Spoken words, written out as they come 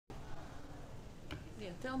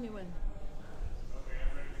Tell me when.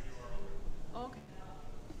 Okay.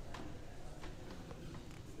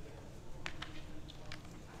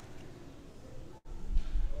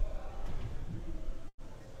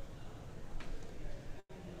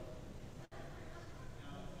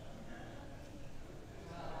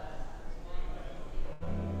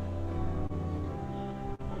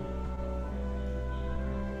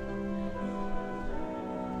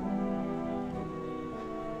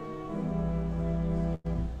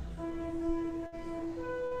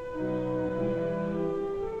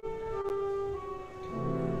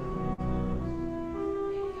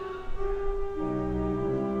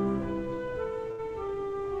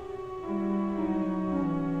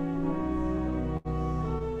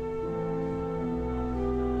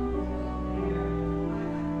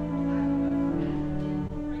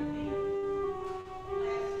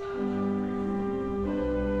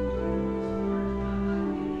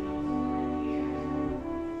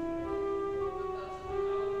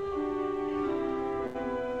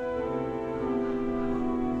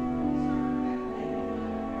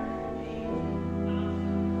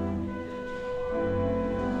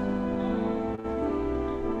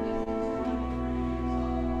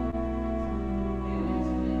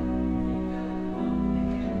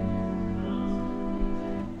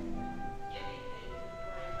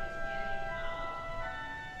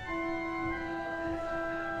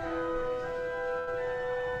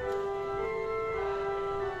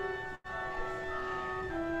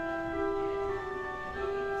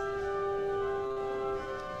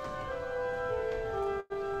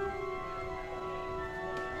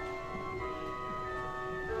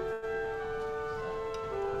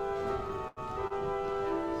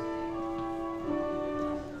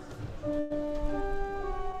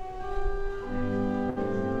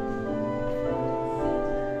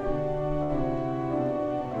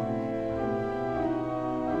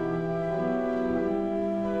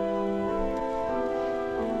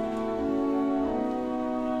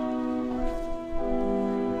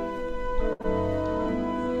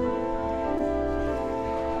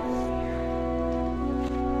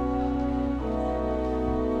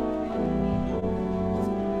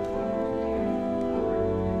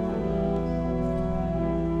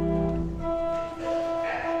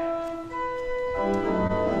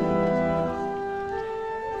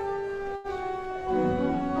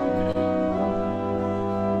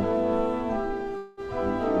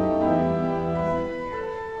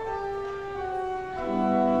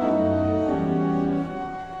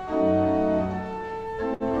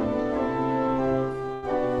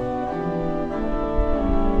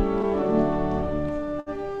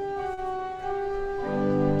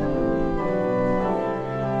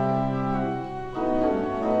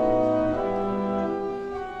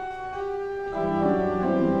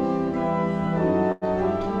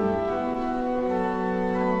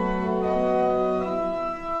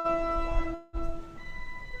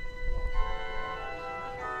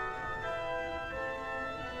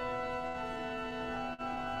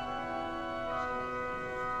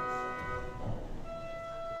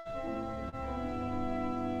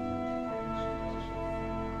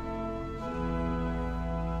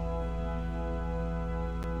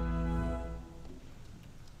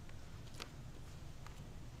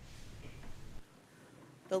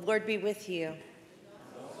 The Lord be with you.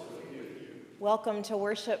 Welcome to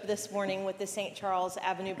worship this morning with the St. Charles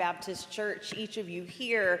Avenue Baptist Church. Each of you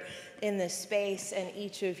here in this space and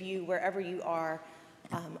each of you wherever you are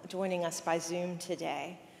joining us by Zoom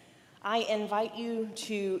today. I invite you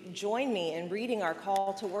to join me in reading our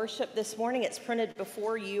call to worship this morning. It's printed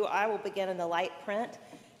before you. I will begin in the light print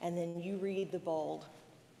and then you read the bold.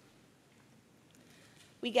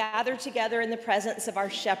 We gather together in the presence of our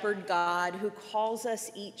shepherd God, who calls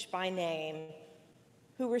us each by name,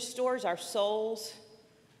 who restores our souls,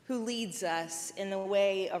 who leads us in the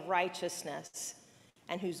way of righteousness,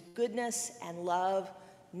 and whose goodness and love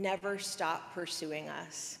never stop pursuing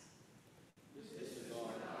us.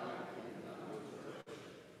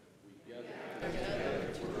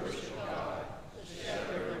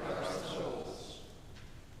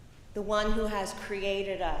 The one who has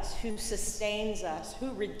created us, who sustains us,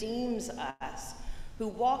 who redeems us, who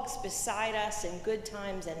walks beside us in good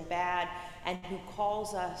times and bad, and who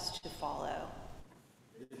calls us to follow.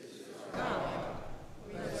 God,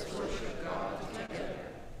 let's worship God together.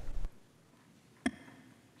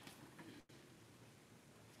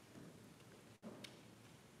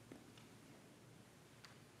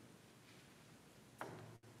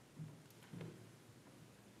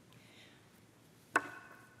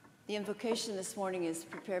 The invocation this morning is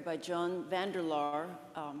prepared by John Vanderlaar,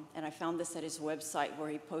 and I found this at his website where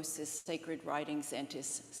he posts his sacred writings and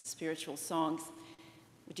his spiritual songs.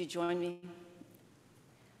 Would you join me?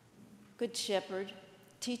 Good Shepherd,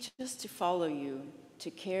 teach us to follow you, to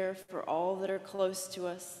care for all that are close to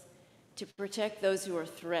us, to protect those who are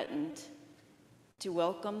threatened, to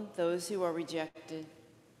welcome those who are rejected,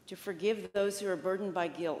 to forgive those who are burdened by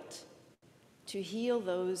guilt, to heal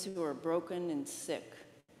those who are broken and sick,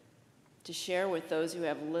 to share with those who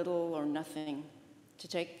have little or nothing, to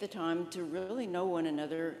take the time to really know one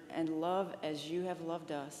another and love as you have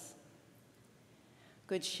loved us.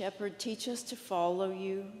 Good Shepherd, teach us to follow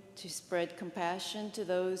you, to spread compassion to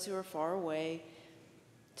those who are far away,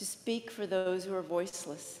 to speak for those who are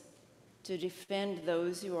voiceless, to defend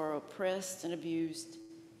those who are oppressed and abused,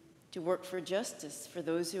 to work for justice for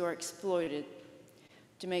those who are exploited,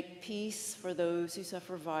 to make peace for those who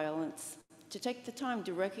suffer violence, to take the time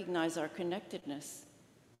to recognize our connectedness,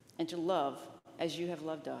 and to love as you have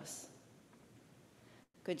loved us.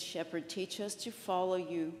 Good Shepherd, teach us to follow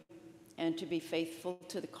you and to be faithful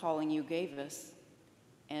to the calling you gave us,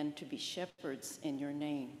 and to be shepherds in your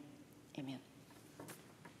name. Amen.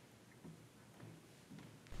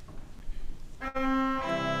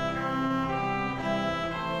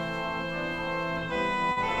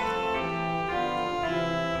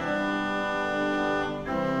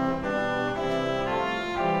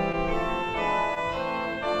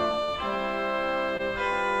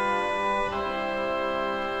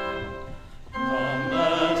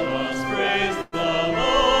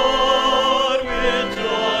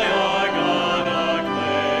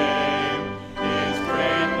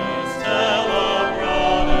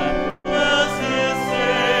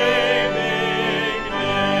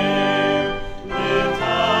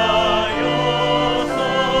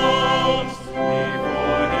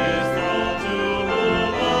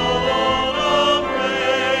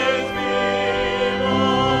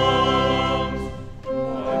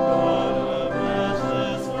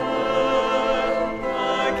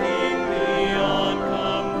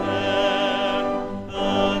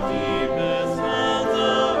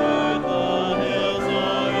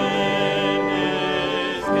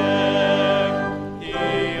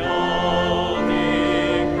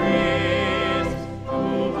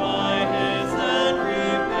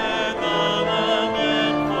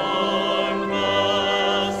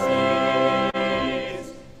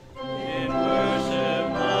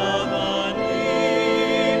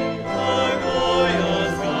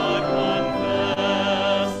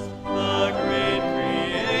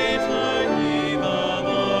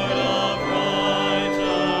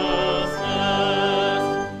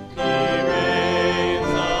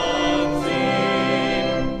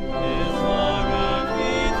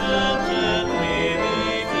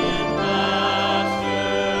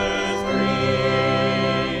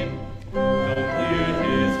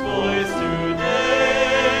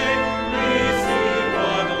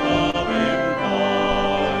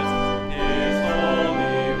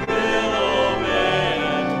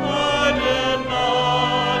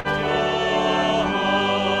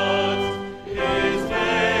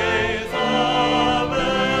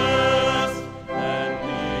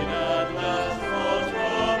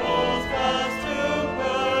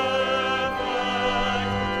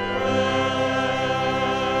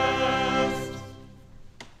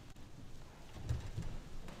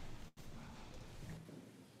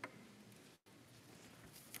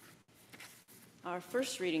 Our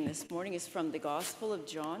first reading this morning is from the Gospel of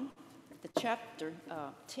John, the chapter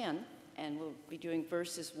 10, and we'll be doing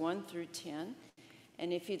verses 1 through 10.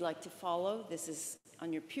 And if you'd like to follow, this is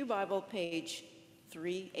on your Pew Bible, page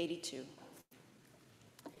 382.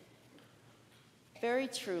 Very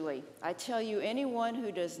truly, I tell you, anyone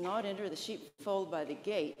who does not enter the sheepfold by the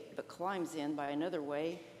gate, but climbs in by another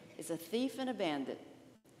way, is a thief and a bandit.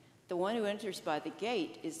 The one who enters by the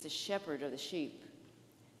gate is the shepherd of the sheep.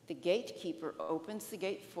 The gatekeeper opens the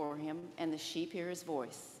gate for him, and the sheep hear his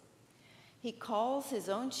voice. He calls his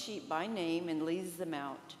own sheep by name and leads them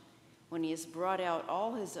out. When he has brought out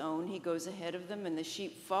all his own, he goes ahead of them, and the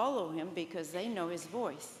sheep follow him because they know his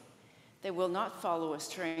voice. They will not follow a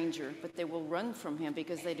stranger, but they will run from him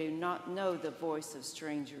because they do not know the voice of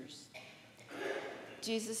strangers.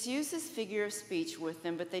 Jesus used this figure of speech with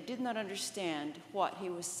them, but they did not understand what he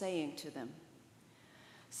was saying to them.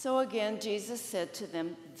 So again, Jesus said to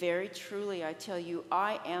them, very truly, I tell you,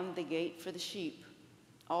 I am the gate for the sheep.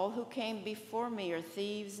 All who came before me are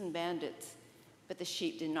thieves and bandits, but the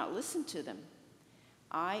sheep did not listen to them.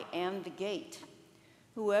 I am the gate.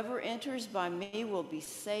 Whoever enters by me will be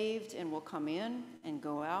saved and will come in and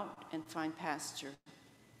go out and find pasture.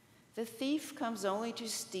 The thief comes only to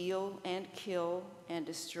steal and kill and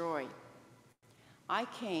destroy. I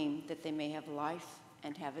came that they may have life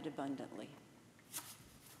and have it abundantly.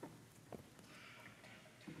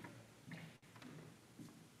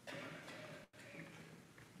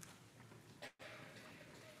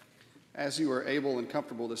 As you are able and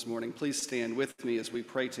comfortable this morning, please stand with me as we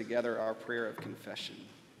pray together our prayer of confession.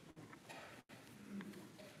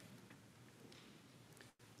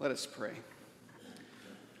 Let us pray.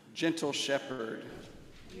 Gentle Shepherd,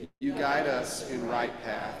 you guide us in right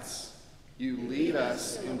paths. You lead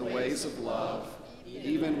us in the ways of love,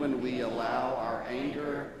 even when we allow our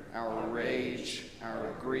anger, our rage,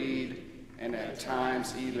 our greed, and at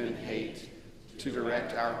times even hate to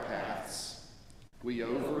direct our paths. We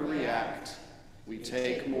overreact. We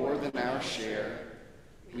take more than our share.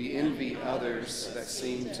 We envy others that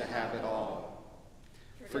seem to have it all.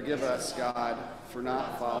 Forgive us, God, for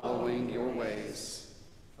not following your ways.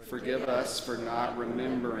 Forgive us for not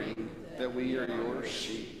remembering that we are your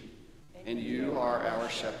sheep, and you are our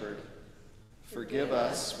shepherd. Forgive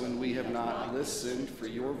us when we have not listened for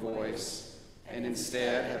your voice, and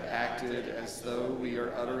instead have acted as though we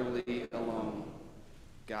are utterly alone.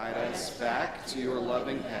 Guide us back to your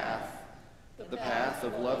loving path, the path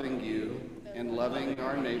of loving you and loving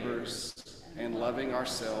our neighbors and loving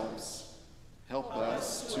ourselves. Help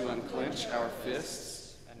us to unclench our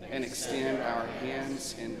fists and extend our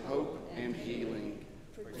hands in hope and healing,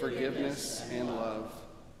 forgiveness and love.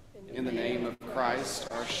 In the name of Christ,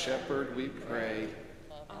 our shepherd, we pray.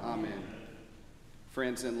 Amen.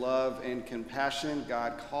 Friends, in love and compassion,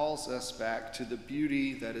 God calls us back to the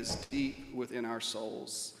beauty that is deep within our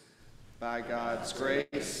souls. By God's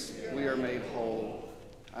grace, we are made whole.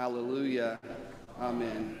 Alleluia.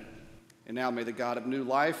 Amen. And now may the God of new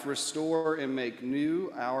life restore and make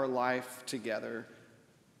new our life together.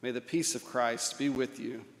 May the peace of Christ be with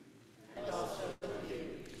you. And also with you.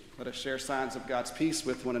 Let us share signs of God's peace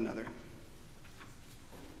with one another.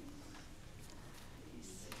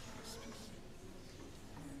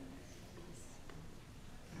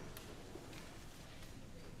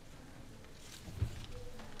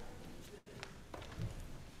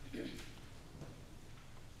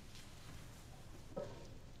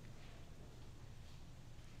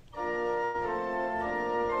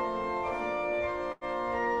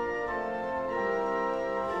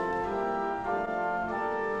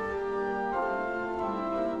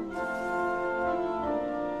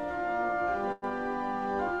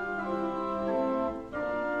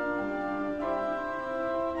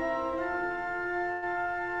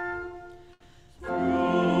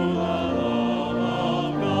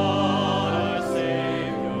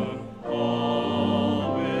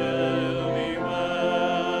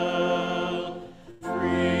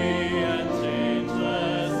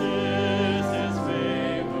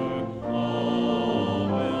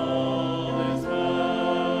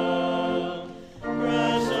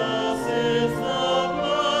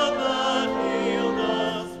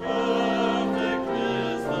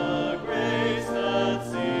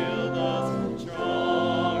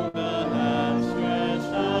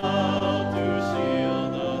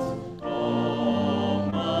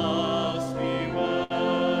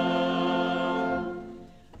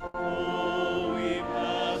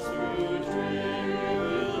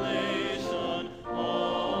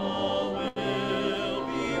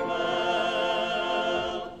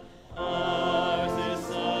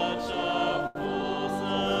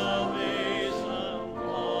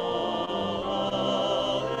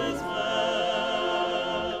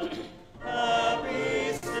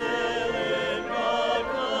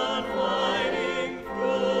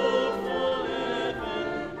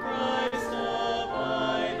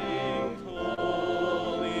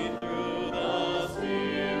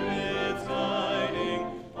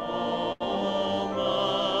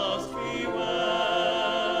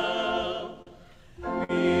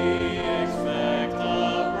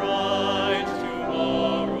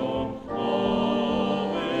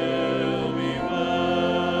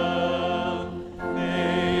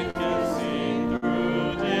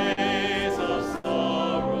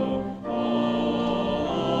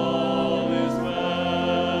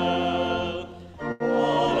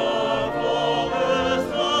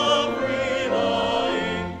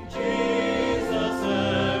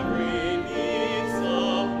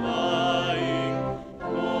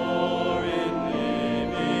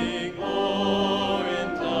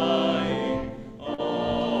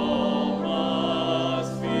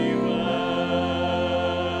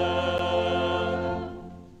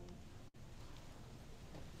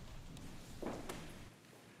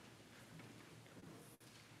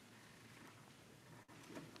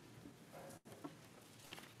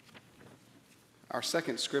 Our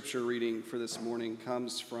second scripture reading for this morning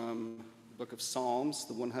comes from the book of Psalms,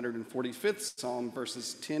 the 145th Psalm,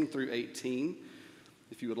 verses 10 through 18.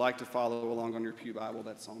 If you would like to follow along on your pew Bible,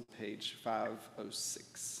 that's on page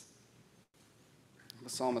 506. The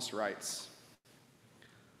psalmist writes,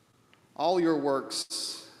 "All your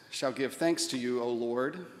works shall give thanks to you, O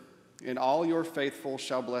Lord, and all your faithful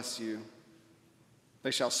shall bless you.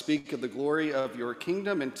 They shall speak of the glory of your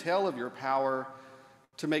kingdom and tell of your power,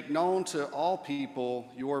 to make known to all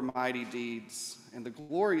people your mighty deeds and the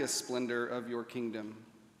glorious splendor of your kingdom.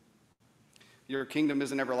 Your kingdom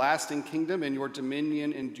is an everlasting kingdom, and your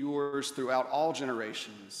dominion endures throughout all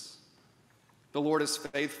generations. The Lord is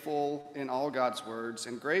faithful in all God's words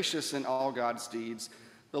and gracious in all God's deeds.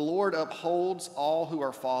 The Lord upholds all who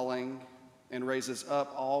are falling and raises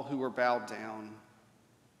up all who are bowed down.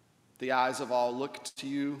 The eyes of all look to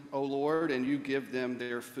you, O Lord, and you give them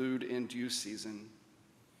their food in due season.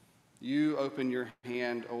 You open your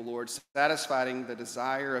hand, O Lord, satisfying the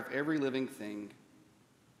desire of every living thing.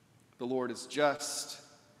 The Lord is just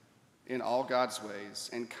in all God's ways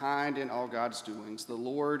and kind in all God's doings. The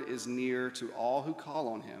Lord is near to all who call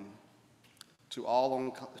on him, to all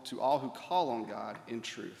who call on God in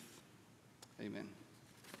truth." Amen.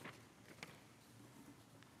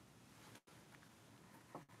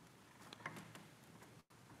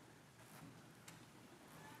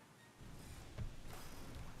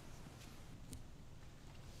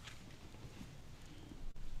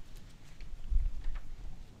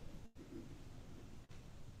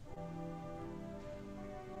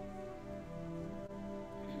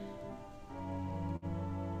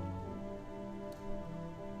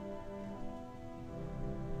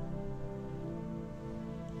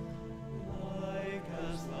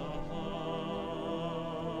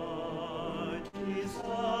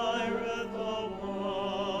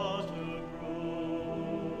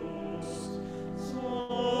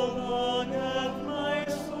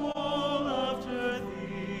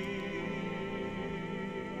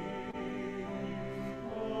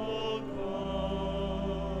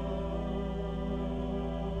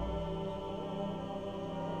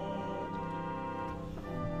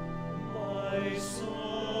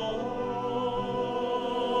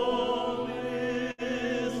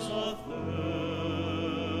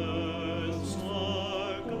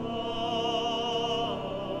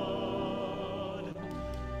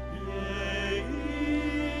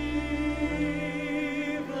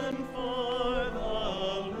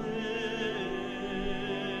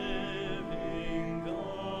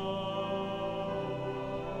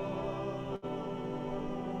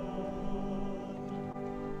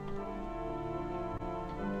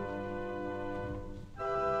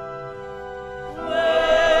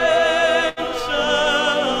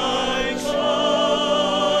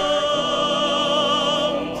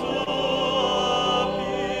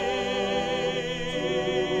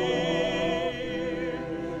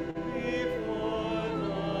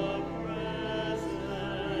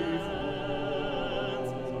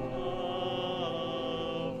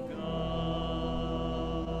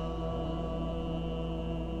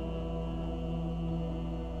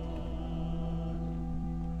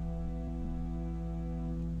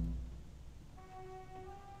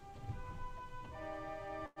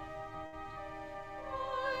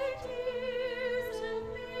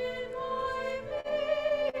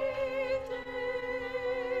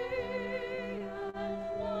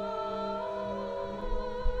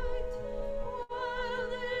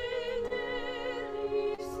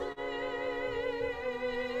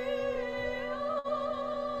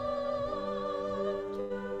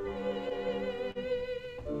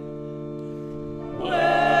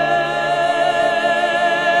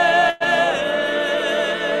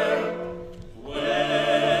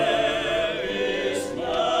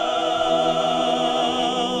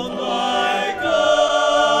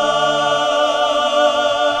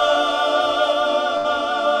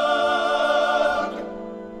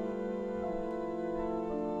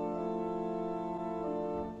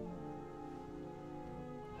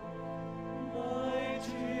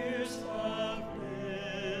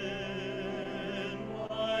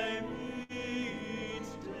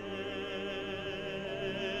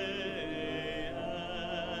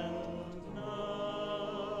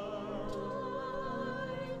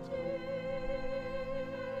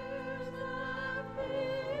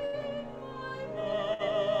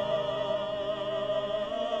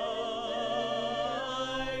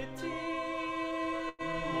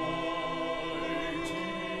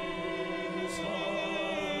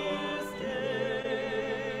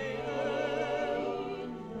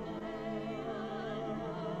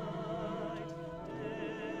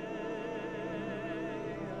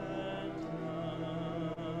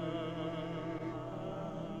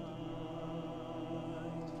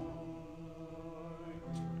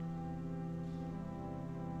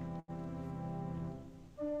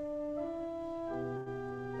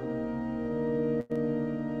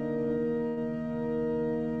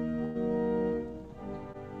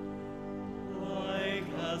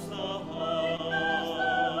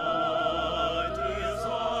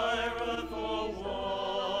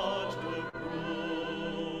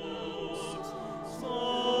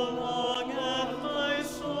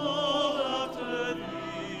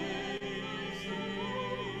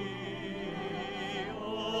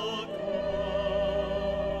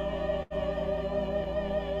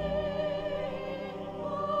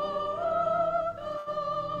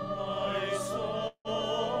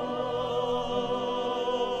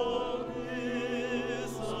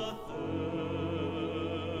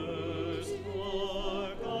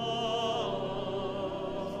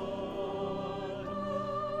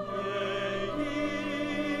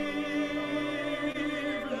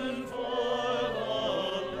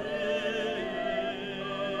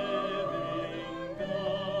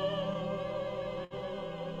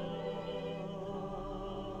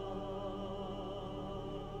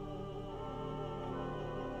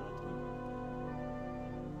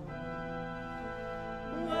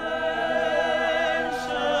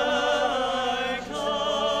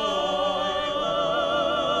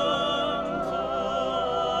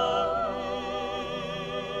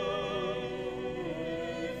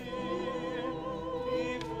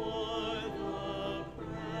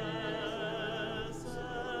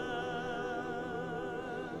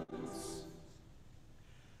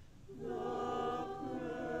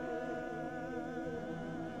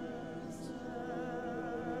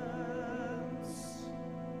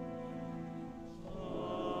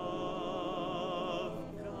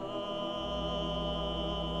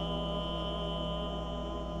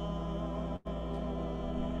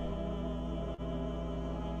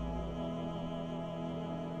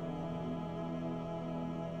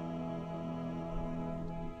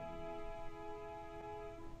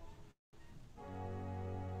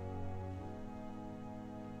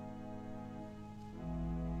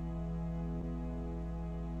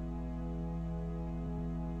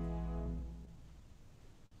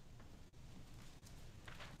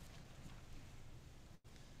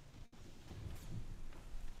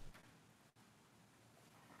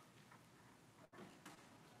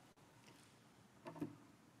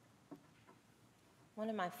 One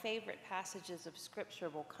of my favorite passages of Scripture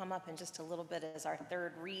will come up in just a little bit as our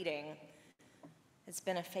third reading. It's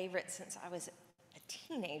been a favorite since I was a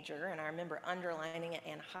teenager, and I remember underlining it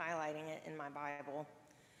and highlighting it in my Bible.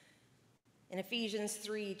 In Ephesians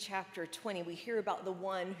 3, chapter 20, we hear about the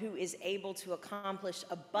one who is able to accomplish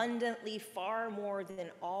abundantly far more than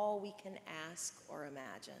all we can ask or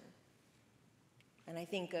imagine. And I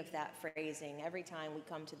think of that phrasing every time we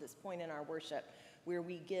come to this point in our worship where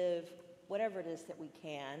we give whatever it is that we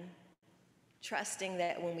can, trusting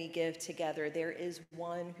that when we give together, there is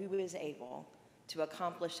one who is able to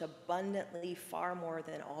accomplish abundantly far more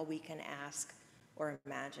than all we can ask or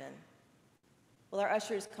imagine. Will our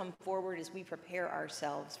ushers come forward as we prepare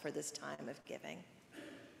ourselves for this time of giving?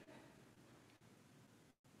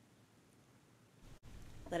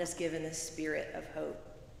 Let us give in the spirit of hope,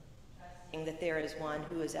 trusting that there is one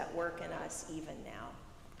who is at work in us even now.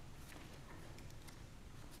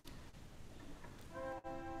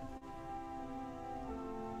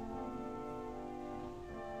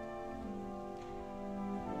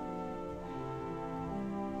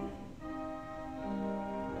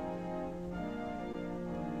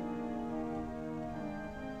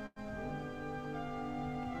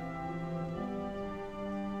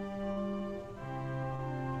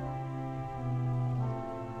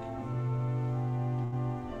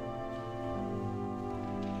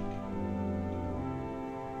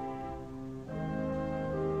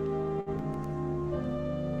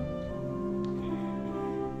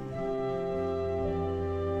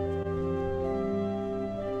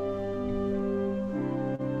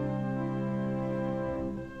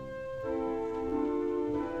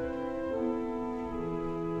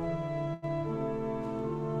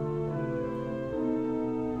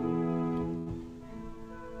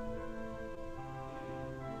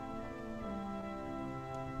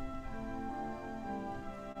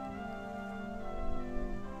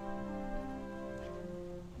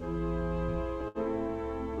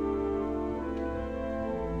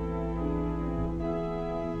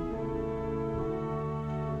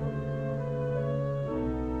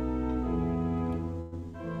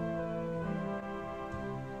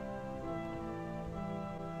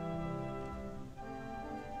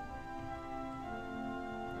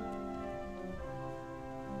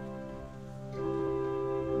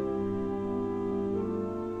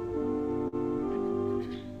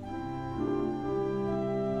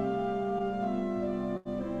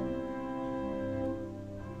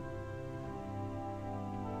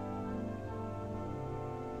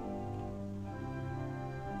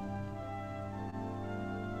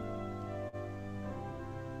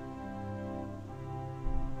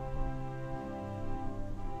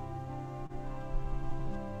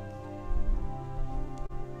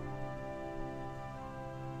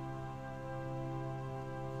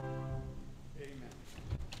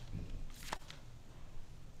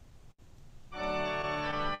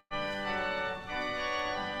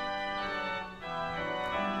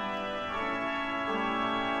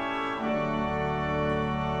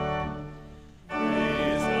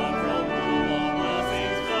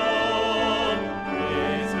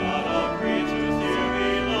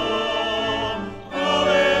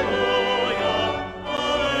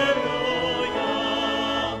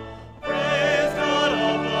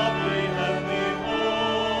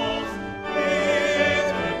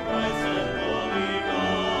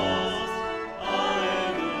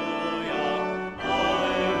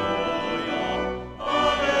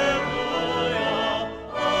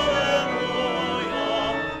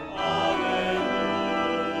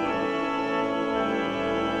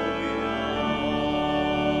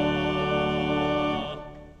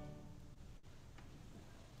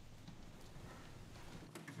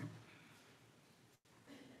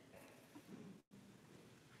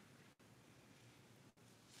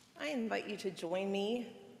 I invite you to join me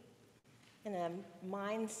in a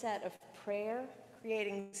mindset of prayer,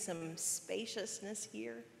 creating some spaciousness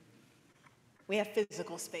here. We have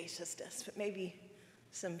physical spaciousness, but maybe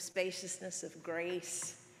some spaciousness of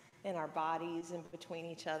grace in our bodies and between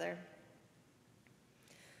each other.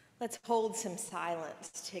 Let's hold some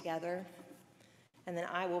silence together, and then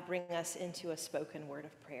I will bring us into a spoken word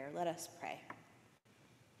of prayer. Let us pray.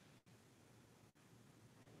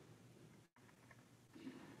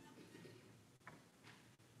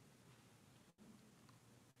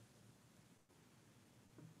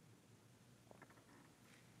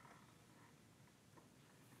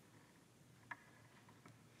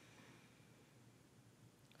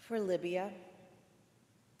 For Libya,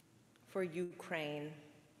 for Ukraine,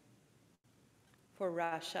 for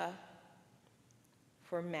Russia,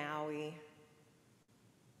 for Maui,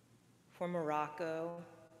 for Morocco,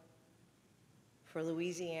 for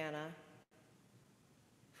Louisiana,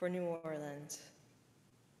 for New Orleans,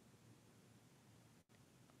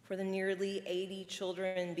 for the nearly 80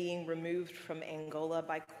 children being removed from Angola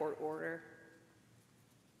by court order,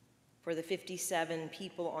 for the 57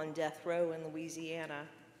 people on death row in Louisiana,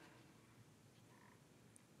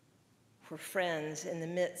 for friends in the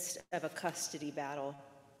midst of a custody battle,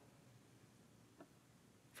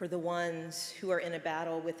 for the ones who are in a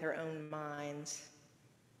battle with their own minds,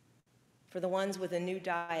 for the ones with a new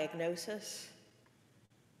diagnosis,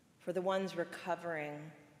 for the ones recovering,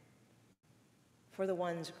 for the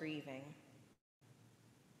ones grieving,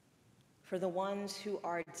 for the ones who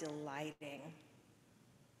are delighting,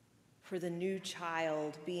 for the new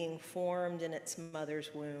child being formed in its mother's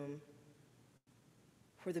womb,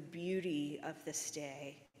 for the beauty of this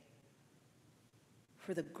day,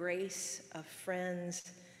 for the grace of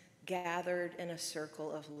friends gathered in a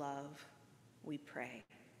circle of love, we pray.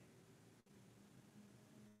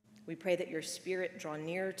 We pray that your Spirit draw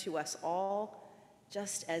near to us all,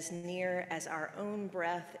 just as near as our own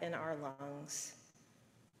breath in our lungs.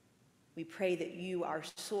 We pray that you, our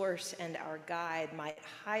source and our guide, might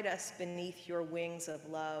hide us beneath your wings of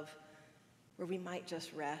love, where we might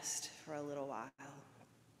just rest for a little while.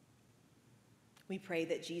 We pray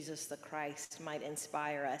that Jesus the Christ might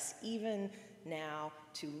inspire us even now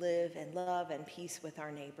to live in love and peace with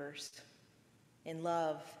our neighbors, in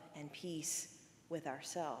love and peace with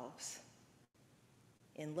ourselves,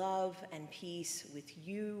 in love and peace with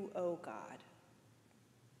you, O God.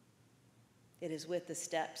 It is with the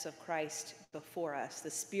steps of Christ before us,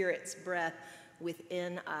 the Spirit's breath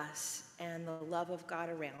within us, and the love of God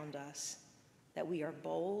around us, that we are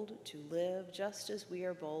bold to live just as we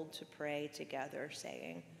are bold to pray together,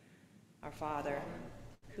 saying, Our Father,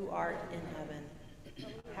 who art in heaven,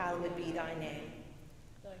 hallowed be thy name.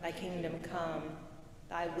 Thy kingdom come,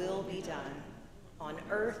 thy will be done, on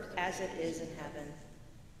earth as it is in heaven.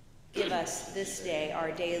 Give us this day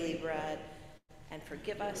our daily bread, and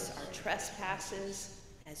forgive us our trespasses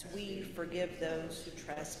as we forgive those who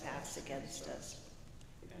trespass against us.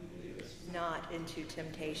 Not into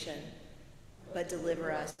temptation, but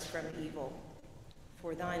deliver us from evil.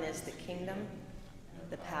 For thine is the kingdom,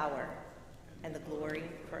 the power, and the glory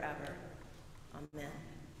forever. Amen.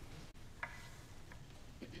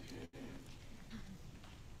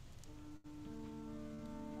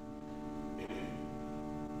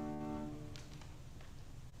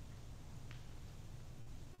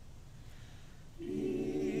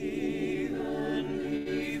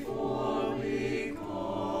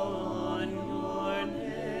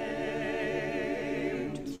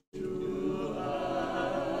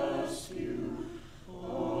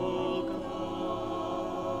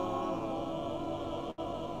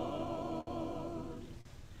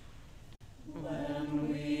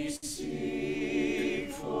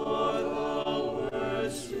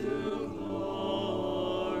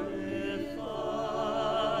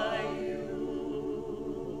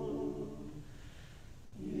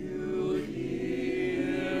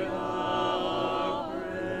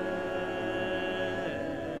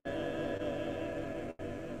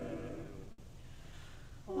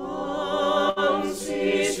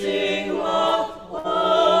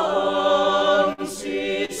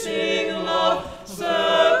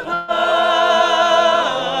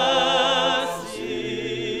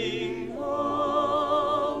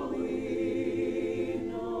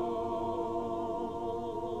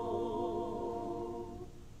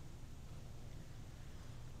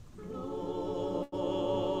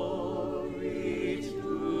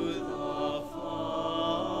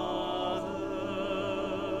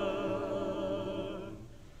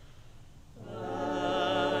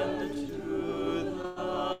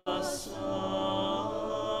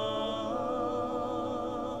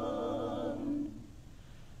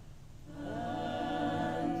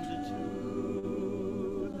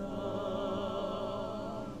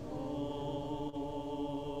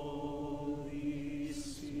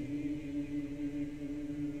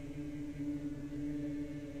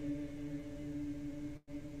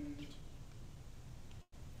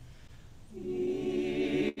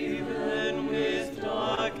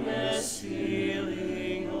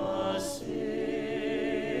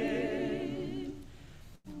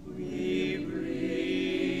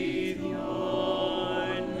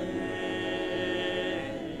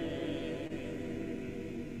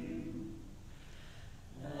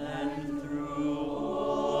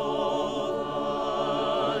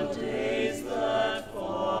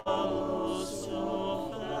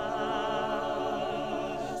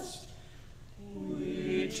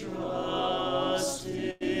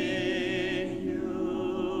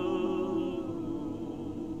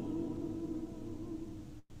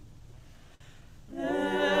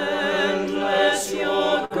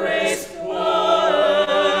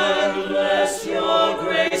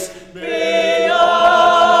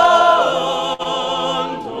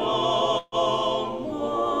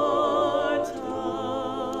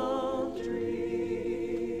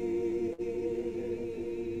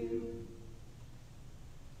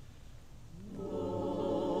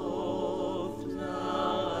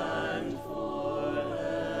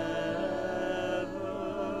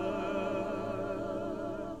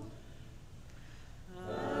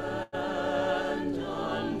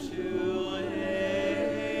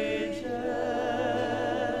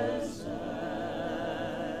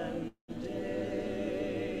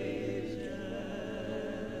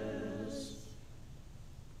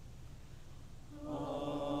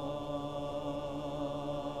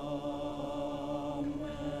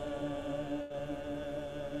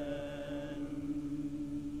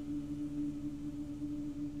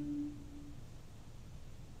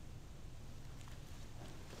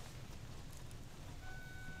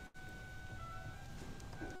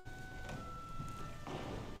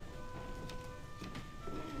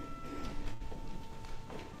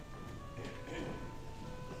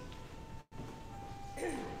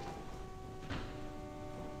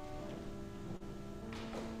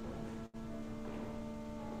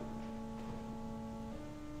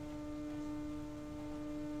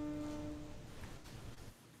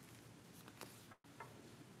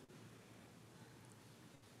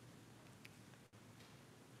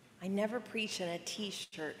 never preach in a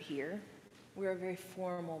t-shirt here. We're a very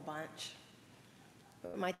formal bunch.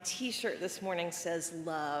 But my t-shirt this morning says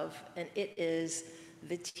love, and it is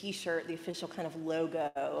the t-shirt, the official kind of logo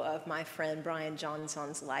of my friend Brian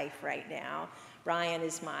Johnson's life right now. Brian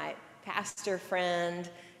is my pastor friend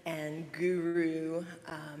and guru.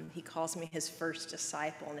 He calls me his first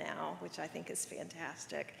disciple now, which I think is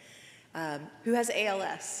fantastic, who has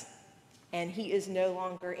ALS. And he is no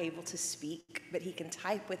longer able to speak, but he can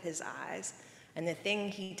type with his eyes. And the thing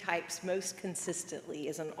he types most consistently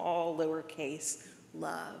is an all lowercase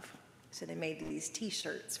love. So they made these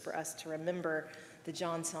t-shirts for us to remember the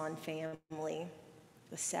Johnson family,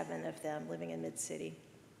 the 7 of them living in Mid-City.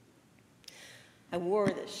 I wore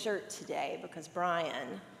this shirt today because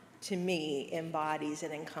Brian, to me, embodies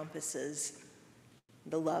and encompasses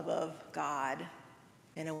the love of God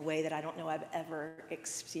in a way that I don't know I've ever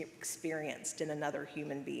experienced in another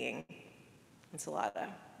human being. It's a lot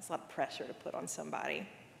of pressure to put on somebody.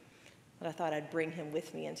 But I thought I'd bring him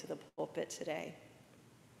with me into the pulpit today.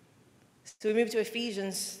 So we move to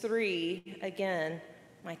Ephesians 3, again,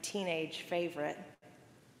 my teenage favorite,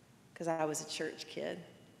 because I was a church kid,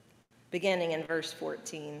 beginning in verse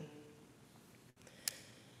 14.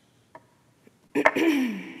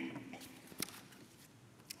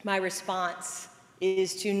 My response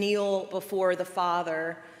is to kneel before the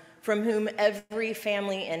Father, from whom every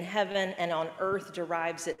family in heaven and on earth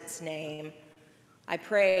derives its name. I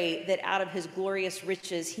pray that out of his glorious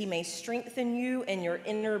riches he may strengthen you in your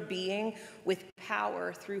inner being with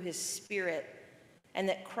power through his Spirit, and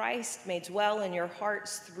that Christ may dwell in your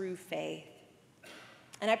hearts through faith.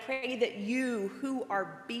 And I pray that you, who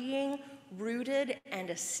are being rooted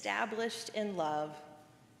and established in love,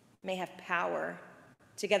 may have power,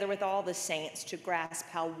 together with all the saints, to grasp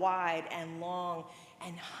how wide and long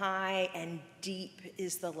and high and deep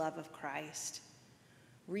is the love of Christ.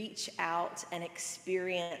 Reach out and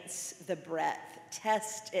experience the breadth,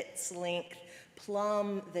 test its length,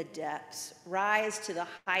 plumb the depths, rise to the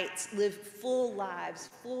heights, live full lives,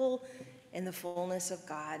 full in the fullness of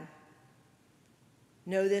God.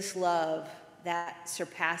 Know this love that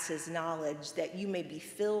surpasses knowledge, that you may be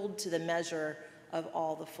filled to the measure of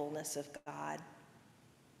all the fullness of God.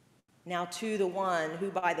 Now to the one who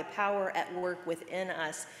by the power at work within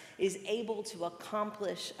us is able to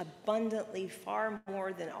accomplish abundantly far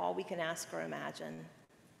more than all we can ask or imagine.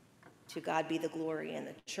 To God be the glory in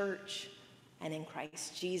the church and in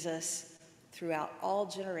Christ Jesus throughout all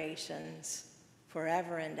generations,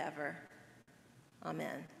 forever and ever.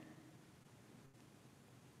 Amen.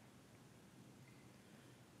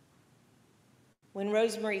 When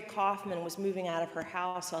Rosemary Kaufman was moving out of her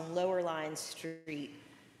house on Lower Line Street,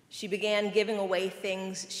 she began giving away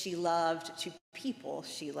things she loved to people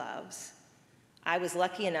she loves. I was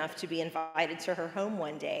lucky enough to be invited to her home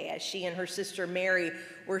one day as she and her sister Mary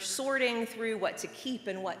were sorting through what to keep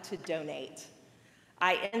and what to donate.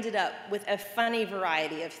 I ended up with a funny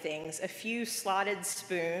variety of things: a few slotted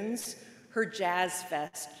spoons, her Jazz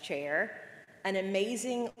Fest chair, an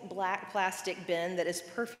amazing black plastic bin that is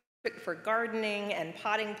perfect for gardening and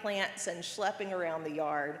potting plants and schlepping around the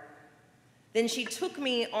yard. Then she took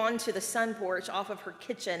me onto the sun porch off of her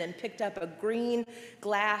kitchen and picked up a green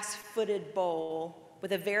glass-footed bowl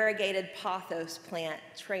with a variegated pothos plant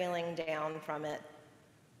trailing down from it.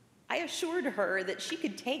 I assured her that she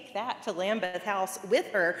could take that to Lambeth House with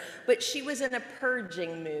her, but she was in a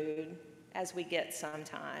purging mood, as we get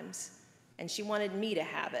sometimes, and she wanted me to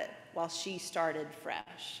have it while she started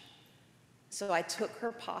fresh. So I took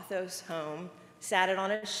her pothos home, sat it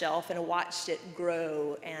on a shelf, and watched it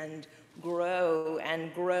grow and grow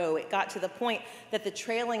and grow. It got to the point that the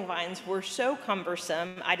trailing vines were so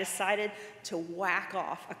cumbersome, I decided to whack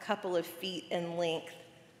off a couple of feet in length.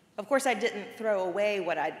 Of course, I didn't throw away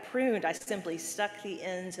what I'd pruned. I simply stuck the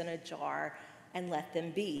ends in a jar and let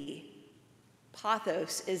them be.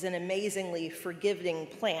 Pothos is an amazingly forgiving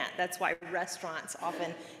plant. That's why restaurants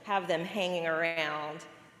often have them hanging around.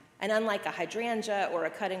 And unlike a hydrangea or a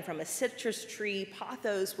cutting from a citrus tree,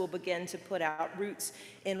 pothos will begin to put out roots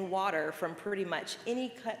in water from pretty much any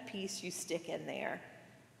cut piece you stick in there.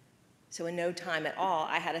 So in no time at all,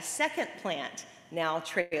 I had a second plant now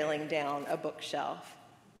trailing down a bookshelf.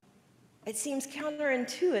 It seems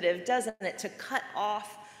counterintuitive, doesn't it, to cut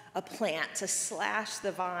off a plant, to slash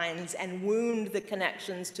the vines and wound the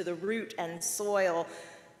connections to the root and soil.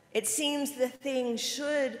 It seems the thing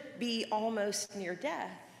should be almost near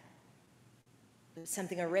death. But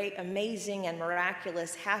something amazing and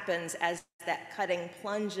miraculous happens as that cutting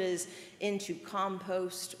plunges into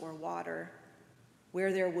compost or water.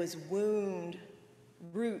 Where there was wound,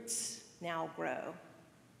 roots now grow.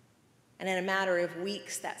 And in a matter of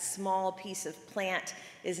weeks, that small piece of plant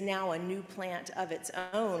is now a new plant of its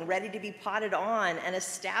own, ready to be potted on and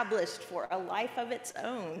established for a life of its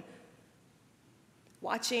own.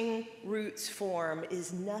 Watching roots form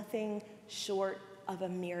is nothing short of a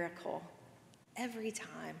miracle every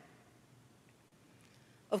time.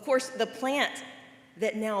 Of course, the plant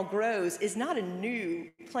that now grows is not a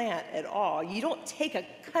new plant at all. You don't take a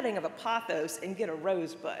cutting of a pothos and get a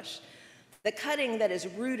rose bush. The cutting that is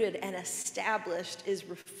rooted and established is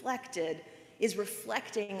reflecting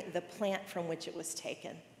the plant from which it was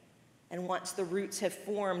taken. And once the roots have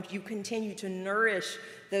formed, you continue to nourish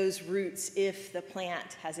those roots if the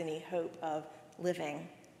plant has any hope of living.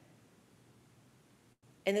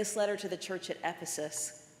 In this letter to the church at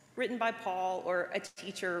Ephesus, written by Paul or a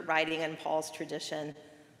teacher writing in Paul's tradition,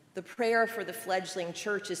 the prayer for the fledgling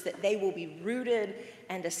church is that they will be rooted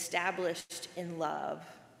and established in love.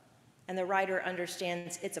 And the writer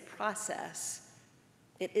understands it's a process.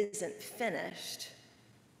 It isn't finished.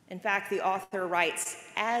 In fact, the author writes,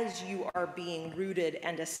 as you are being rooted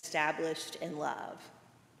and established in love.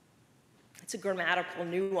 It's a grammatical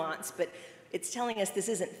nuance, but it's telling us this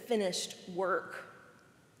isn't finished work.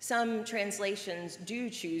 Some translations do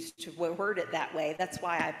choose to word it that way. That's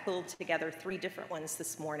why I pulled together 3 different ones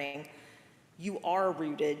this morning. You are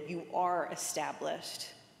rooted, you are established.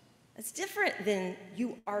 It's different than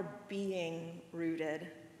you are being rooted.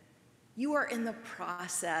 You are in the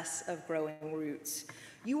process of growing roots.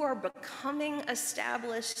 You are becoming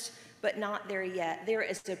established, but not there yet. There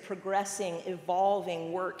is a progressing,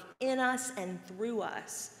 evolving work in us and through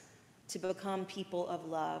us to become people of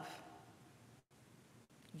love.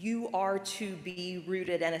 You are to be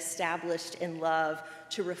rooted and established in love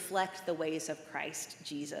to reflect the ways of Christ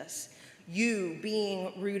Jesus. You,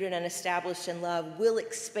 being rooted and established in love, will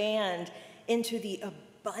expand into the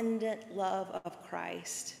abundant love of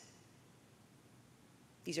Christ.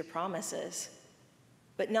 These are promises,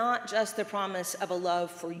 but not just the promise of a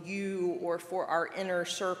love for you or for our inner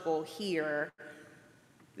circle here.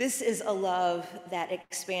 This is a love that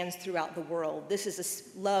expands throughout the world. This is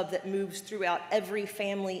a love that moves throughout every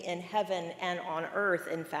family in heaven and on earth,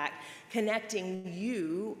 in fact, connecting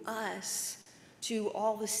you, us, to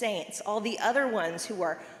all the saints, all the other ones who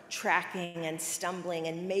are tracking and stumbling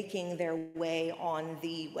and making their way on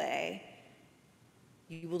the way.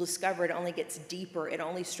 You will discover it only gets deeper, it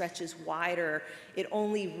only stretches wider, it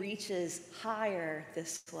only reaches higher,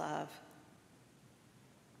 this love.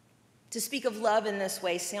 To speak of love in this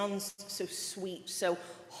way sounds so sweet, so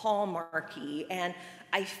hallmarky, and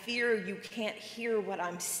I fear you can't hear what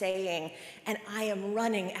I'm saying, and I am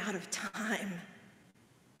running out of time.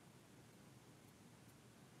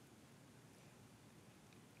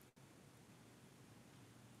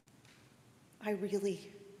 I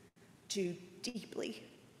really do deeply,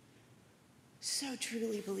 so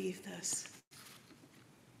truly believe this.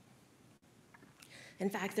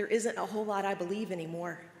 In fact, there isn't a whole lot I believe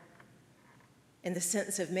anymore in the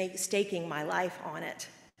sense of staking my life on it.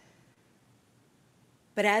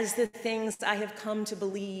 But as the things I have come to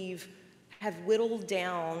believe have whittled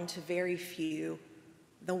down to very few,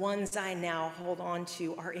 the ones I now hold on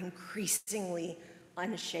to are increasingly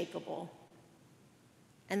unshakable.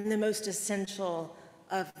 And the most essential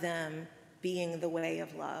of them being the way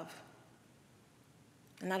of love.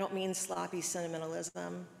 And I don't mean sloppy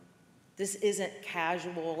sentimentalism. This isn't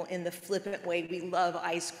casual in the flippant way we love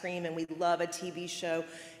ice cream and we love a TV show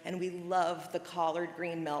and we love the collard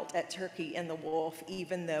green melt at Turkey and the Wolf,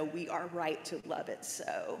 even though we are right to love it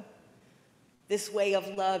so. This way of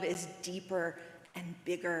love is deeper and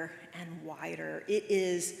bigger and wider. It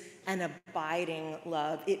is an abiding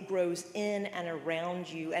love. It grows in and around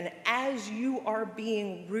you. And as you are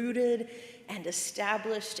being rooted and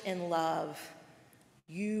established in love,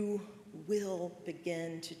 you will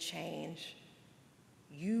begin to change.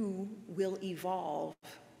 You will evolve.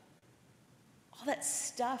 All that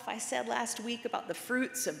stuff I said last week about the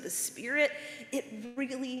fruits of the Spirit, it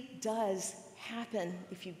really does happen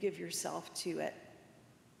if you give yourself to it.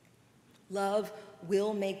 Love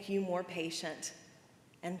will make you more patient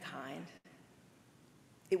and kind.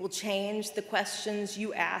 It will change the questions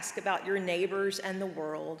you ask about your neighbors and the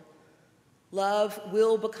world. Love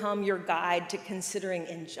will become your guide to considering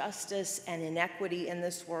injustice and inequity in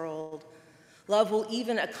this world. Love will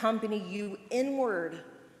even accompany you inward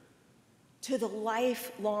to the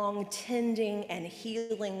lifelong tending and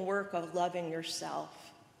healing work of loving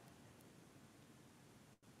yourself.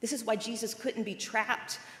 This is why Jesus couldn't be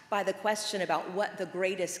trapped by the question about what the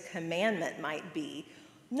greatest commandment might be.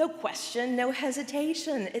 No question, no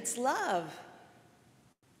hesitation. It's love.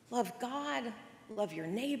 Love God, love your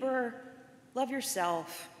neighbor, love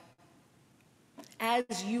yourself.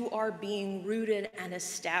 As you are being rooted and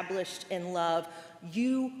established in love,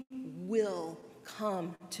 you will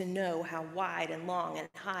come to know how wide and long and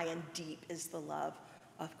high and deep is the love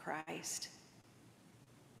of Christ.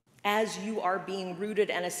 As you are being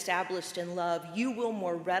rooted and established in love, you will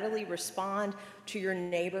more readily respond to your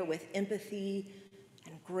neighbor with empathy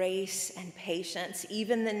and grace and patience.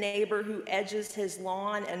 Even the neighbor who edges his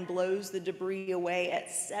lawn and blows the debris away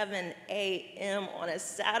at 7 a.m. on a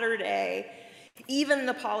Saturday. Even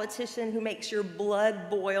the politician who makes your blood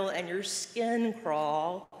boil and your skin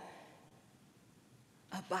crawl.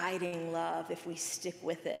 Abiding love, if we stick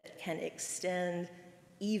with it, can extend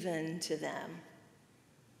even to them.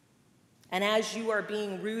 And as you are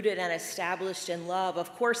being rooted and established in love,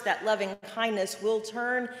 of course, that loving kindness will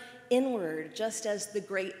turn inward, just as the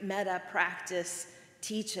great meta practice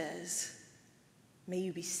teaches. May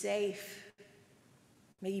you be safe.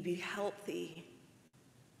 May you be healthy.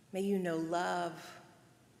 May you know love.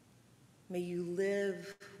 May you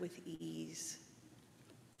live with ease.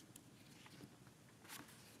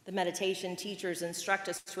 The meditation teachers instruct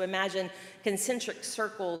us to imagine concentric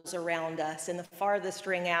circles around us, and the farthest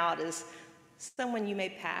ring out is someone you may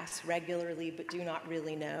pass regularly but do not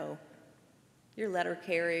really know. Your letter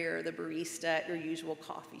carrier, the barista at your usual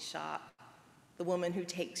coffee shop, the woman who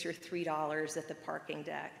takes your $3 at the parking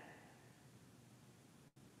deck.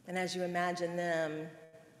 And as you imagine them,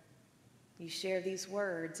 you share these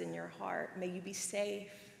words in your heart. May you be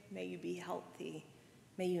safe. May you be healthy.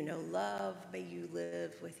 May you know love. May you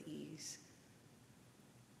live with ease.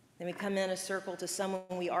 Then we come in a circle to someone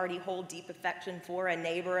we already hold deep affection for, a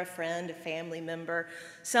neighbor, a friend, a family member,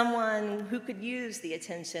 someone who could use the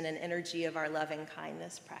attention and energy of our loving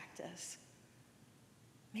kindness practice.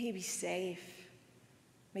 May you be safe.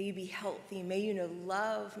 May you be healthy. May you know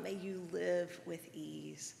love. May you live with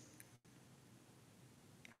ease.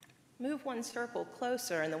 Move one circle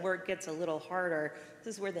closer and the work gets a little harder.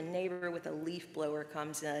 This is where the neighbor with a leaf blower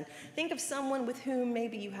comes in. Think of someone with whom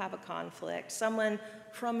maybe you have a conflict, someone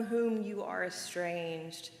from whom you are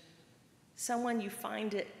estranged, someone you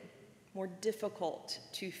find it more difficult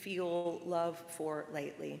to feel love for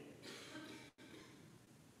lately.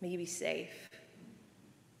 May you be safe.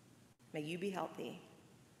 May you be healthy.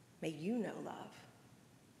 May you know love.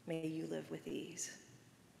 May you live with ease.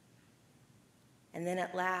 And then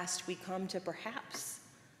at last, we come to perhaps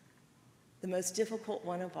the most difficult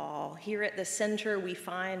one of all. Here at the center, we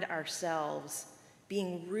find ourselves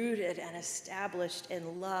being rooted and established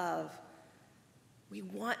in love. We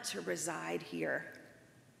want to reside here,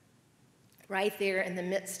 right there in the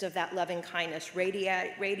midst of that loving kindness,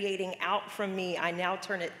 radiating out from me. I now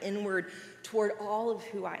turn it inward toward all of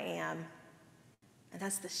who I am. And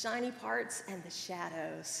that's the shiny parts and the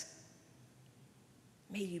shadows.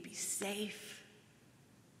 May you be safe.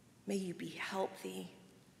 May you be healthy.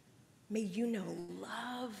 May you know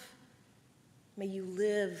love. May you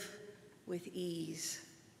live with ease.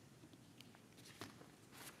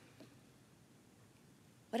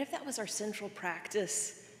 What if that was our central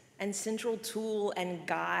practice and central tool and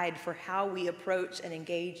guide for how we approach and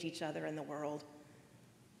engage each other in the world?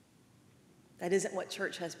 That isn't what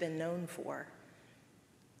church has been known for.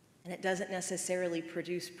 And it doesn't necessarily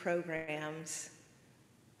produce programs.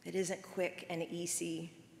 It isn't quick and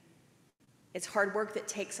easy. It's hard work that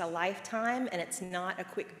takes a lifetime, and it's not a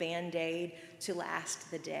quick Band-Aid to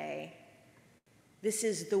last the day. This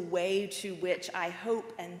is the way to which I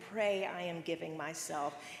hope and pray I am giving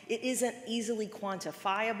myself. It isn't easily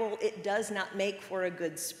quantifiable. It does not make for a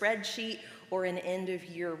good spreadsheet or an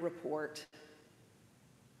end-of-year report.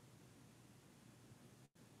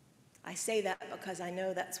 I say that because I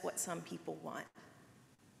know that's what some people want.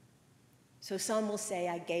 So some will say,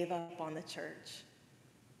 I gave up on the church.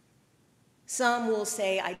 Some will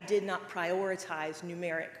say, I did not prioritize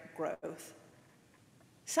numeric growth.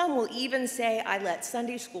 Some will even say, I let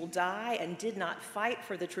Sunday school die and did not fight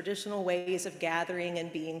for the traditional ways of gathering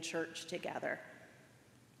and being church together.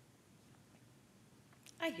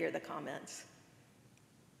 I hear the comments.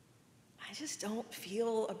 I just don't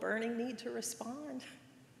feel a burning need to respond.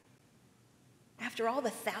 After all the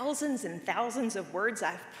thousands and thousands of words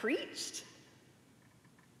I've preached,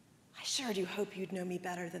 I sure do hope you'd know me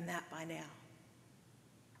better than that by now.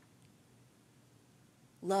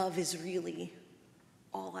 Love is really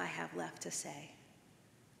all I have left to say.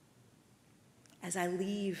 As I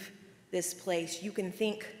leave this place, you can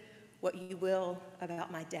think what you will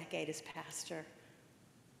about my decade as pastor.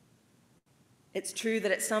 It's true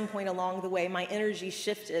that at some point along the way, my energy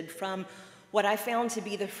shifted from what I found to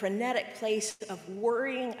be the frenetic place of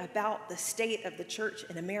worrying about the state of the church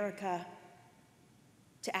in America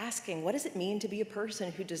to asking, what does it mean to be a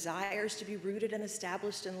person who desires to be rooted and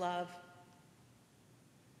established in love?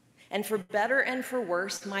 And for better and for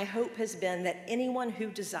worse, my hope has been that anyone who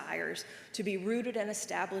desires to be rooted and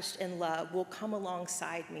established in love will come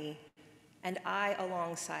alongside me, and I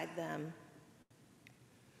alongside them.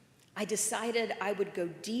 I decided I would go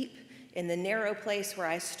deep in the narrow place where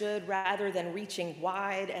I stood rather than reaching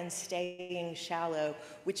wide and staying shallow,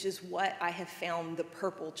 which is what I have found the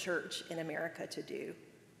Purple Church in America to do.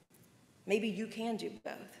 Maybe you can do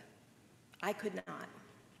both. I could not.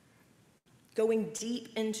 Going deep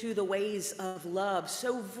into the ways of love,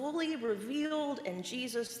 so fully revealed in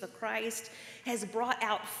Jesus the Christ, has brought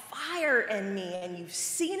out fire in me, and you've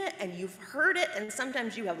seen it and you've heard it, and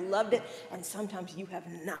sometimes you have loved it and sometimes you have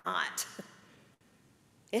not.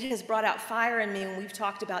 It has brought out fire in me when we've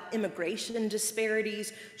talked about immigration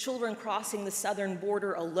disparities, children crossing the southern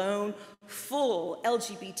border alone, full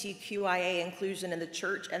LGBTQIA inclusion in the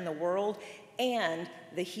church and the world, and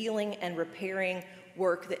the healing and repairing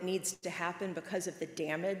work that needs to happen because of the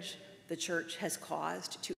damage the church has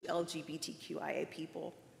caused to LGBTQIA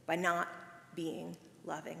people by not being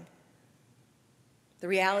loving. The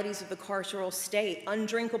realities of the carceral state,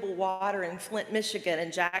 undrinkable water in Flint, Michigan,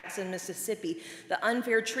 and Jackson, Mississippi, the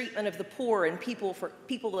unfair treatment of the poor and people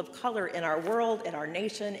of color in our world, in our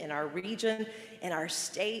nation, in our region, in our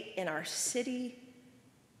state, in our city,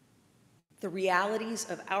 the realities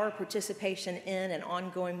of our participation in and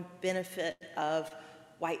ongoing benefit of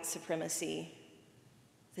white supremacy,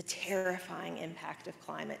 the terrifying impact of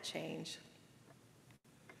climate change.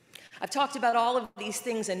 I've talked about all of these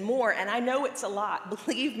things and more, and I know it's a lot.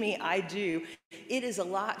 Believe me, I do. It is a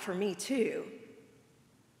lot for me, too.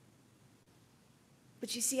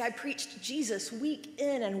 But you see, I preached Jesus week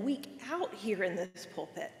in and week out here in this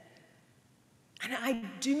pulpit. And I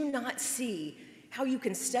do not see how you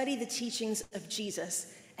can study the teachings of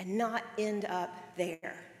Jesus and not end up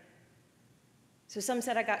there. So some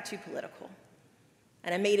said I got too political,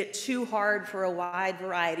 and I made it too hard for a wide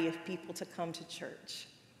variety of people to come to church.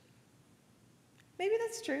 Maybe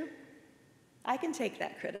that's true. I can take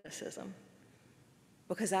that criticism,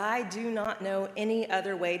 because I do not know any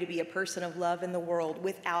other way to be a person of love in the world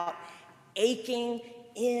without aching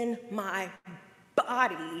in my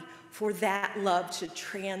body for that love to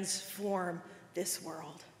transform this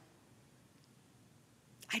world.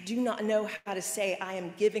 I do not know how to say I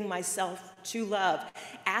am giving myself to love,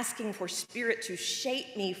 asking for Spirit to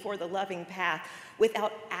shape me for the loving path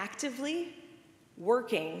without actively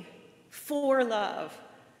working for love,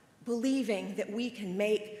 believing that we can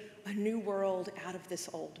make a new world out of this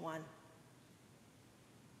old one.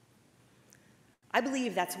 I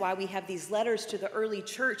believe that's why we have these letters to the early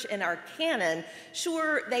church in our canon.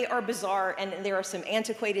 Sure, they are bizarre, and there are some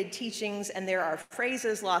antiquated teachings, and there are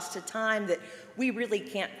phrases lost to time that we really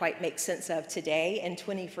can't quite make sense of today in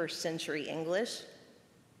 21st century English.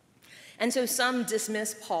 And so some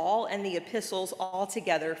dismiss Paul and the epistles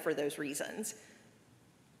altogether for those reasons.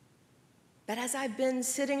 But as I've been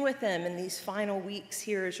sitting with them in these final weeks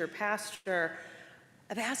here as your pastor,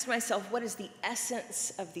 I've asked myself, what is the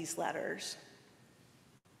essence of these letters?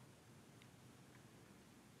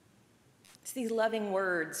 It's these loving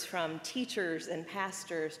words from teachers and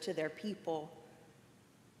pastors to their people.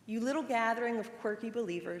 You little gathering of quirky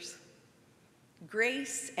believers,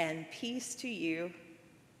 grace and peace to you.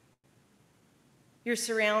 You're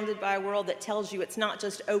surrounded by a world that tells you it's not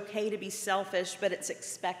just okay to be selfish, but it's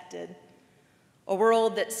expected. A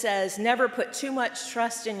world that says, never put too much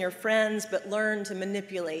trust in your friends, but learn to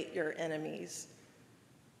manipulate your enemies.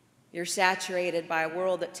 You're saturated by a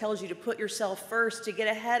world that tells you to put yourself first, to get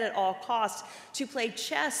ahead at all costs, to play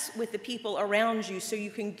chess with the people around you so you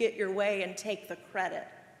can get your way and take the credit.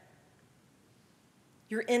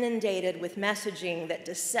 You're inundated with messaging that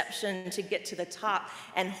deception to get to the top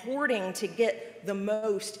and hoarding to get the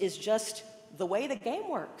most is just the way the game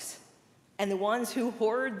works. And the ones who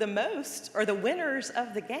hoard the most are the winners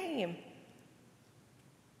of the game.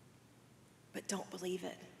 But don't believe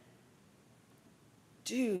it.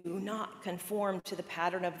 Do not conform to the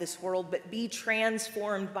pattern of this world, but be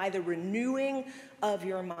transformed by the renewing of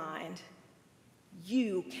your mind.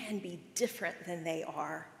 You can be different than they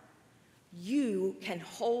are. You can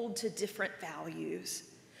hold to different values.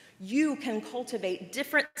 You can cultivate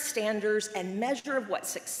different standards and measure of what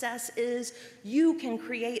success is. You can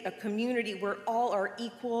create a community where all are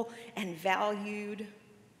equal and valued.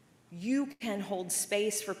 You can hold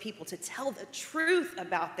space for people to tell the truth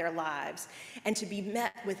about their lives and to be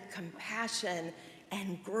met with compassion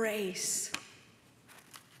and grace.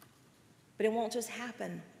 But it won't just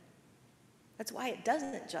happen. That's why it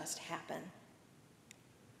doesn't just happen.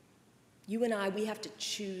 You and I, we have to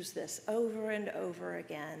choose this over and over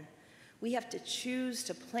again. We have to choose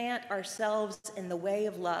to plant ourselves in the way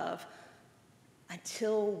of love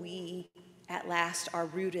until we at last are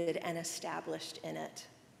rooted and established in it.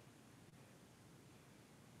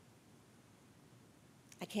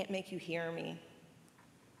 I can't make you hear me,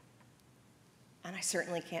 and I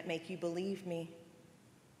certainly can't make you believe me.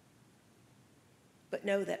 But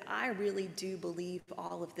know that I really do believe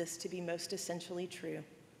all of this to be most essentially true.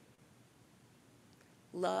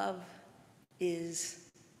 Love is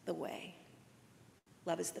the way.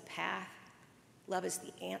 Love is the path. Love is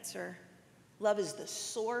the answer. Love is the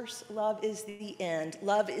source. Love is the end.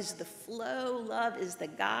 Love is the flow. Love is the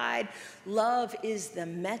guide. Love is the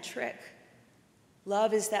metric.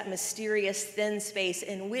 Love is that mysterious thin space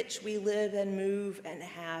in which we live and move and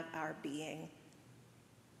have our being.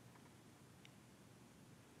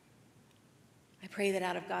 I pray that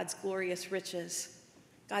out of God's glorious riches,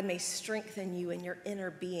 God may strengthen you in your inner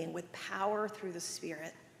being with power through the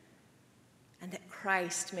Spirit, and that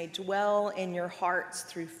Christ may dwell in your hearts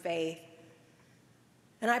through faith.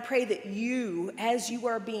 And I pray that you, as you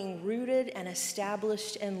are being rooted and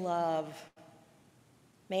established in love,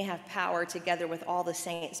 may have power together with all the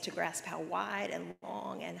saints to grasp how wide and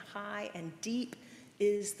long and high and deep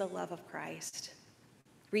is the love of Christ.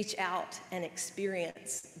 Reach out and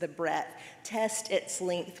experience the breadth, test its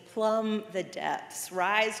length, plumb the depths,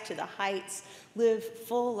 rise to the heights, live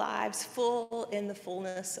full lives, full in the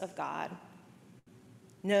fullness of God.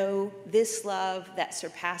 Know this love that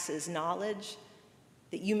surpasses knowledge,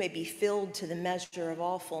 that you may be filled to the measure of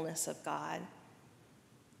all fullness of God.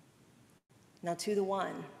 Now to the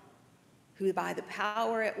one who by the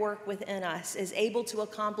power at work within us is able to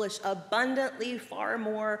accomplish abundantly far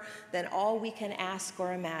more than all we can ask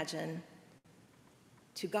or imagine.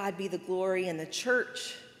 To God be the glory in the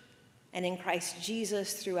church and in Christ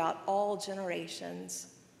Jesus throughout all generations,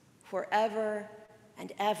 forever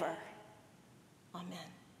and ever. Amen.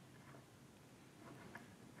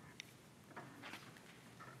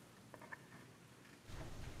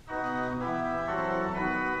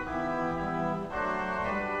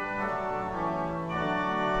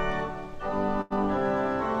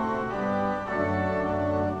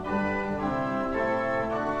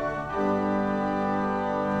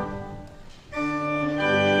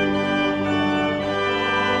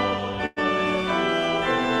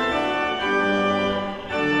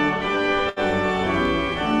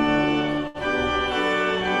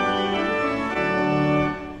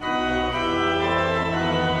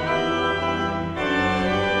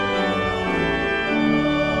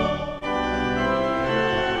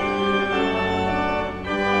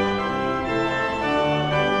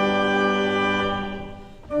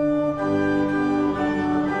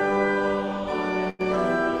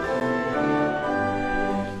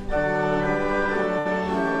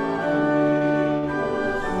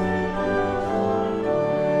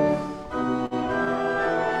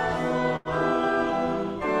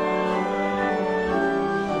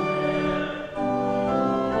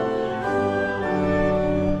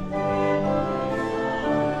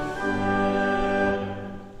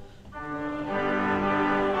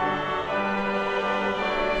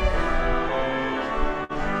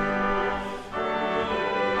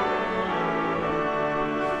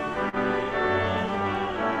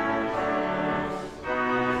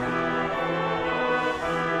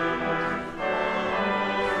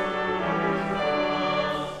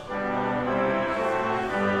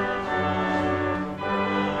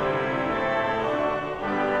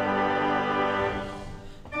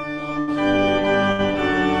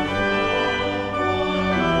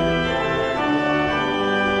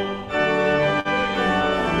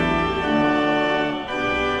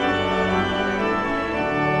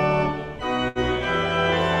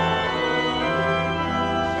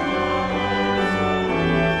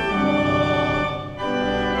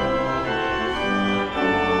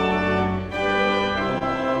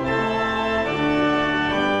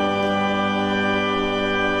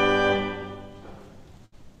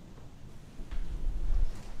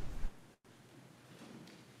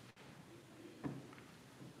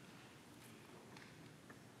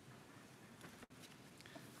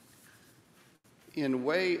 In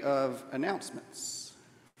way of announcements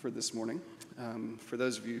for this morning, for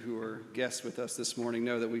those of you who are guests with us this morning,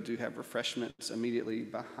 know that we do have refreshments immediately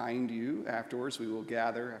behind you afterwards. We will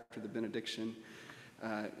gather after the benediction,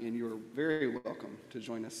 and you're very welcome to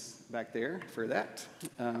join us back there for that.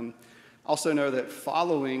 Also know that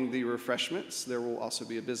following the refreshments, there will also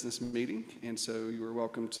be a business meeting, and so you are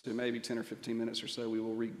welcome to maybe 10 or 15 minutes or so. We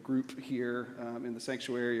will regroup here in the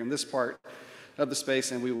sanctuary in this part of the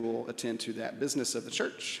space, and we will attend to that business of the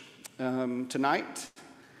church. Tonight,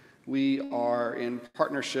 we are in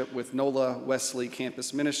partnership with NOLA Wesley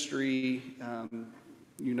Campus Ministry.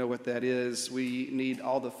 You know what that is. We need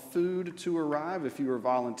all the food to arrive. If you are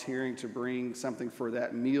volunteering to bring something for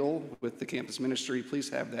that meal with the campus ministry, please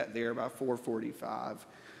have that there by 4:45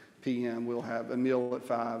 p.m. We'll have a meal at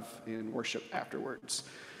 5 and worship afterwards.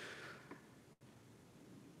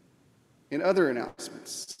 In other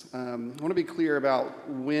announcements, I want to be clear about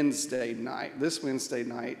Wednesday night. This Wednesday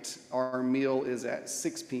night, our meal is at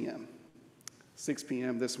 6 p.m. 6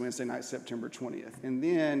 p.m. this Wednesday night, September 20th. And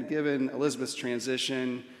then, given Elizabeth's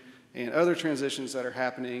transition and other transitions that are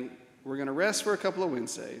happening, we're going to rest for a couple of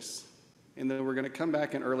Wednesdays, and then we're going to come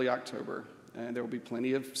back in early October. And there will be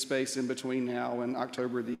plenty of space in between now and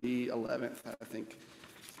October the 11th, I think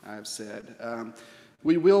I've said.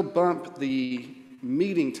 We will bump the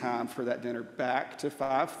meeting time for that dinner back to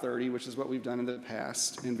 5:30, which is what we've done in the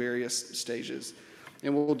past in various stages.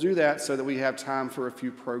 And we'll do that so that we have time for a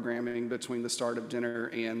few programming between the start of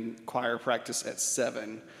dinner and choir practice at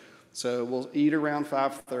 7. So we'll eat around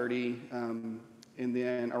 5:30, and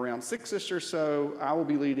then around 6-ish or so, I will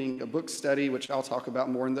be leading a book study, which I'll talk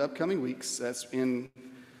about more in the upcoming weeks. That's in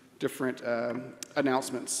different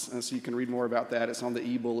announcements, so you can read more about that. It's on the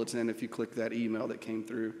e-bulletin if you click that email that came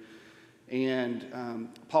through. And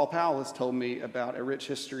Paul Powell has told me about a rich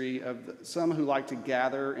history of some who like to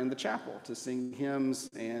gather in the chapel to sing hymns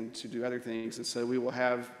and to do other things. And so we will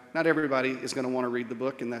have, not everybody is going to want to read the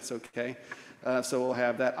book, and that's okay. So we'll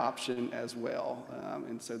have that option as well.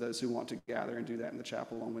 And so those who want to gather and do that in the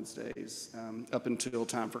chapel on Wednesdays, up until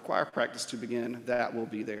time for choir practice to begin, that will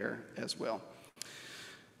be there as well.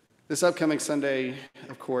 This upcoming Sunday,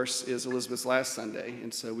 of course, is Elizabeth's last Sunday,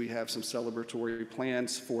 and so we have some celebratory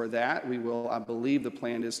plans for that. We will, I believe the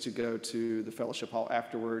plan is to go to the fellowship hall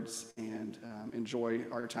afterwards and enjoy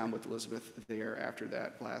our time with Elizabeth there after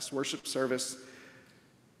that last worship service.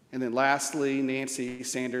 And then lastly, Nancy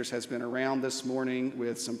Sanders has been around this morning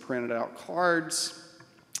with some printed out cards.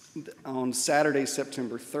 On Saturday,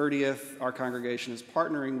 September 30th, our congregation is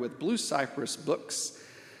partnering with Blue Cypress Books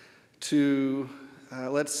to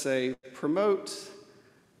let's say, promote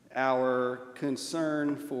our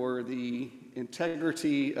concern for the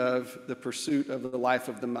integrity of the pursuit of the life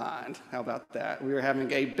of the mind. How about that? We are having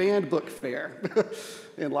a banned book fair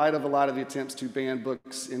in light of a lot of the attempts to ban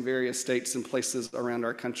books in various states and places around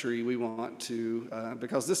our country. We want to,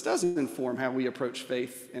 because this does inform how we approach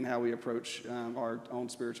faith and how we approach our own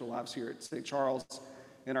spiritual lives here at St. Charles.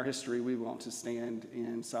 In our history, we want to stand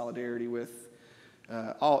in solidarity with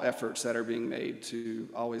all efforts that are being made to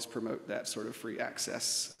always promote that sort of free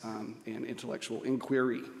access and intellectual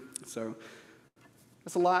inquiry. So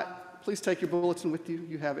that's a lot. Please take your bulletin with you.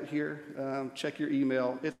 You have it here. Check your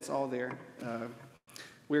email. It's all there.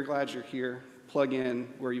 We're glad you're here. Plug in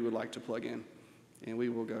where you would like to plug in, and we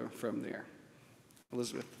will go from there.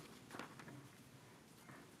 Elizabeth.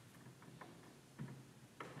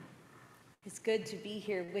 It's good to be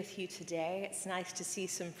here with you today. It's nice to see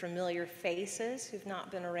some familiar faces who've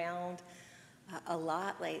not been around a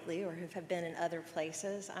lot lately or who have been in other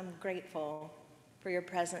places. I'm grateful for your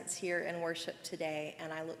presence here in worship today,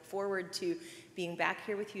 and I look forward to being back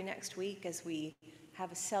here with you next week as we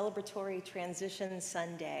have a celebratory transition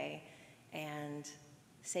Sunday and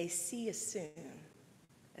say, see you soon,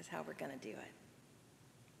 is how we're going to do it.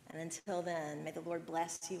 And until then, may the Lord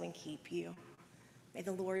bless you and keep you. May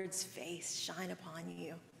the Lord's face shine upon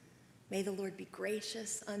you. May the Lord be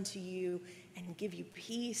gracious unto you and give you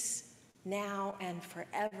peace now and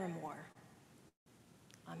forevermore.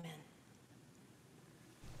 Amen.